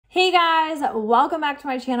Hey guys, welcome back to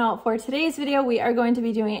my channel. For today's video, we are going to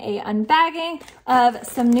be doing a unbagging of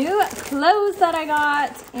some new clothes that I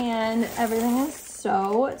got, and everything is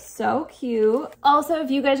so cute. Also,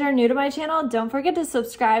 if you guys are new to my channel, don't forget to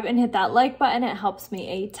subscribe and hit that like button. It helps me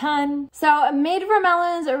a ton. So Made for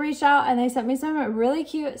Melons reached out and they sent me some really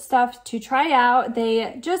cute stuff to try out.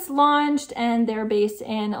 They just launched and they're based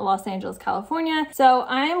in Los Angeles, California. So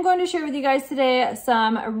I am going to share with you guys today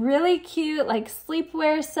some really cute like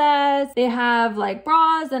sleepwear sets. They have like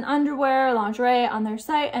bras and underwear, lingerie on their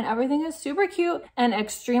site, and everything is super cute and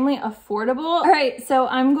extremely affordable. All right, so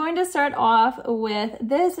I'm going to start off with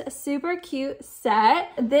this super cute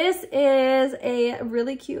set. This is a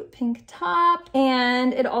really cute pink top,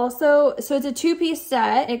 and it also, so it's a two-piece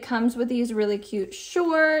set. It comes with these really cute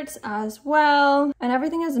shorts as well, and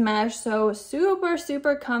everything is mesh, so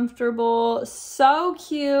super comfortable, so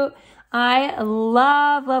cute. I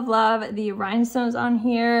love the rhinestones on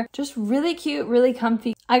here. Just really cute, really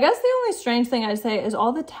comfy. I guess the only strange thing I'd say is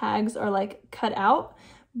all the tags are like cut out,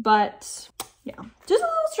 but yeah, just a little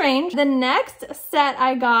strange. The next set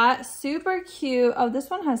I got, super cute. Oh, this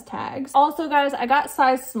one has tags. Also, guys, I got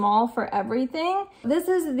size small for everything. This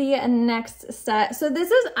is the next set. So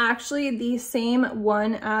this is actually the same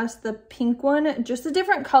one as the pink one, just a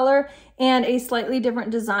different color and a slightly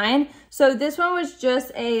different design. So this one was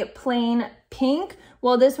just a plain pink.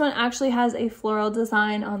 Well, this one actually has a floral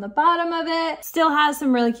design on the bottom of it. Still has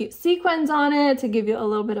some really cute sequins on it to give you a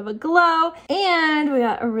little bit of a glow. And we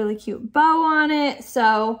got a really cute bow on it.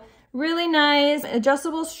 So really nice.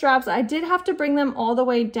 Adjustable straps. I did have to bring them all the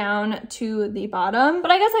way down to the bottom, but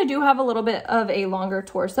I guess I do have a little bit of a longer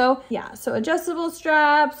torso. Yeah, so adjustable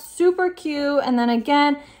straps, super cute. And then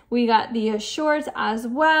again, we got the shorts as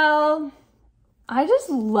well. I just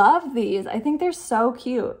love these. I think they're so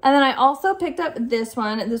cute. And then I also picked up this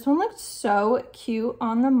one. This one looked so cute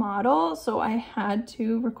on the model, so I had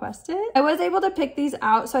to request it. I was able to pick these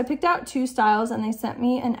out. So I picked out two styles and they sent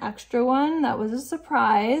me an extra one. That was a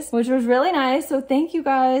surprise, which was really nice. So thank you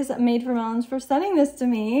guys, Made for Melons, for sending this to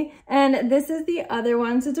me. And this is the other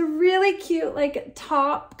one. So it's a really cute like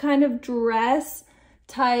top kind of dress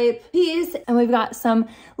type piece, and we've got some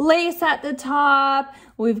lace at the top.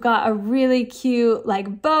 We've got a really cute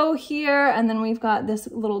like bow here, and then we've got this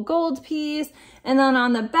little gold piece, and then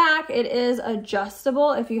on the back it is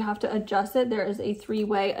adjustable. If you have to adjust it, there is a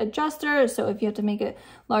three-way adjuster, so if you have to make it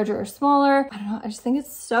larger or smaller, I don't know, I just think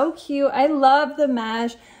it's so cute. I love the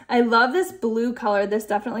mesh. I love this blue color. This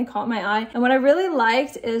definitely caught my eye, and what I really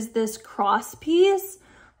liked is this cross piece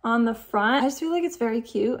on the front. I just feel like it's very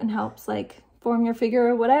cute and helps like form your figure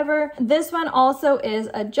or whatever. This one also is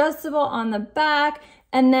adjustable on the back.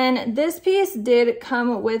 And then this piece did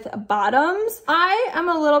come with bottoms. I am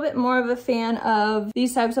a little bit more of a fan of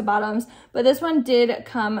these types of bottoms, but this one did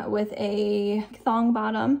come with a thong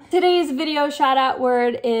bottom. Today's video shout out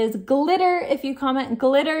word is glitter. If you comment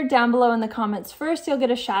glitter down below in the comments first, you'll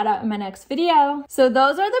get a shout out in my next video. So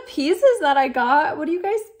those are the pieces that I got. What do you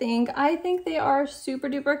guys think? I think they are super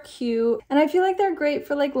duper cute, and I feel like they're great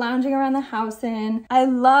for like lounging around the house in. I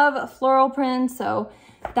love floral prints, so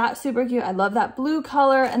that's super cute. I love that blue color.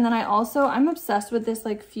 And then I'm obsessed with this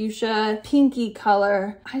like fuchsia pinky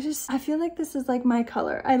color. I feel like this is like my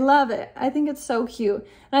color. I love it. I think it's so cute.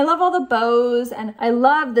 And I love all the bows, and I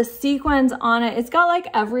love the sequins on it. It's got like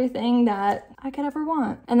everything that I could ever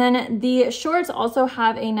want. And then the shorts also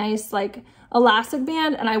have a nice like elastic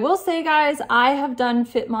band. And I will say, guys, I have done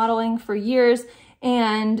fit modeling for years,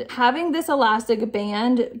 and having this elastic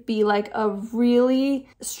band be like a really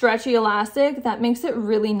stretchy elastic, that makes it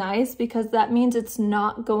really nice, because that means it's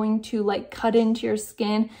not going to like cut into your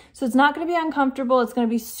skin. So it's not going to be uncomfortable. It's going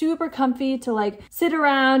to be super comfy to like sit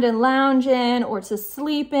around and lounge in or to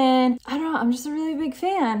sleep in. I don't know, I'm just a really big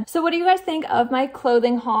fan. So what do you guys think of my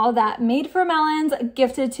clothing haul that Made for Melons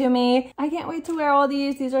gifted to me? I can't wait to wear all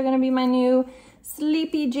these. These are going to be my new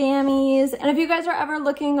sleepy jammies. And if you guys are ever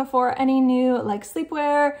looking for any new like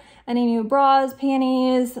sleepwear, any new bras,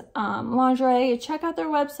 panties, lingerie, check out their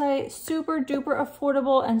website. Super duper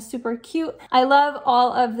affordable and super cute. I love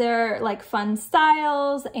all of their like fun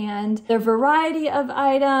styles and their variety of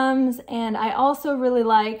items, and I also really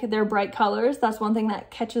like their bright colors. That's one thing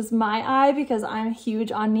that catches my eye, because I'm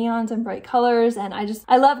huge on neons and bright colors, and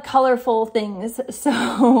I love colorful things.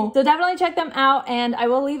 So definitely check them out, and I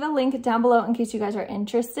will leave a link down below in case you guys are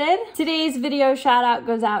interested. Today's video shout out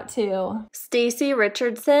goes out to Stacy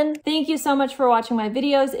Richardson, again. Thank you so much for watching my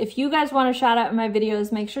videos. If you guys want a shout out in my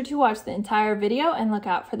videos, make sure to watch the entire video and look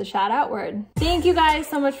out for the shout out word. Thank you guys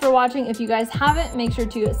so much for watching. If you guys haven't, make sure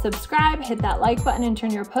to subscribe, hit that like button, and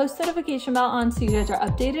turn your post notification bell on so you guys are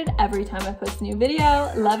updated every time I post a new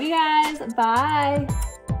video. Love you guys. Bye.